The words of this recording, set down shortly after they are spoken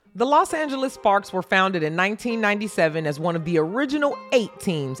The Los Angeles Sparks were founded in 1997 as one of the original 8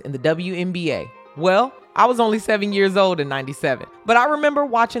 teams in the WNBA. Well, I was only 7 years old in 97, but I remember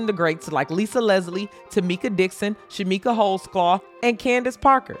watching the greats like Lisa Leslie, Tamika Dixon, Shamika Holdsclaw, and Candace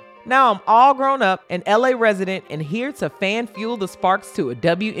Parker. Now I'm all grown up, an LA resident, and here to fan fuel the Sparks to a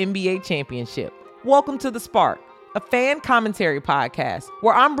WNBA championship. Welcome to The Spark, a fan commentary podcast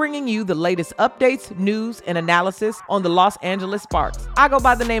where I'm bringing you the latest updates, news, and analysis on the Los Angeles Sparks. I go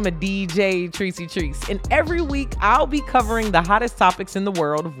by the name of DJ Treacy Treese, and every week I'll be covering the hottest topics in the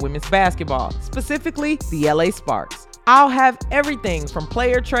world of women's basketball, specifically the LA Sparks. I'll have everything from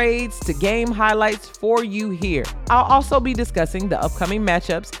player trades to game highlights for you here. I'll also be discussing the upcoming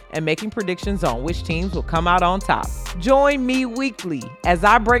matchups and making predictions on which teams will come out on top. Join me weekly as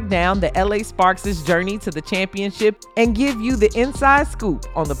I break down the LA Sparks' journey to the championship and give you the inside scoop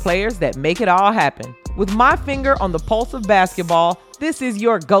on the players that make it all happen. With my finger on the pulse of basketball, this is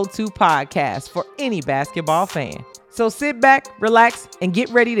your go-to podcast for any basketball fan. So sit back, relax, and get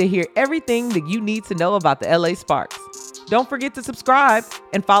ready to hear everything that you need to know about the LA Sparks. Don't forget to subscribe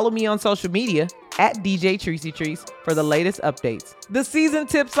and follow me on social media at DJ Treacy Treese for the latest updates. The season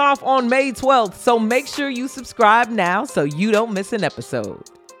tips off on May 12th, so make sure you subscribe now so you don't miss an episode.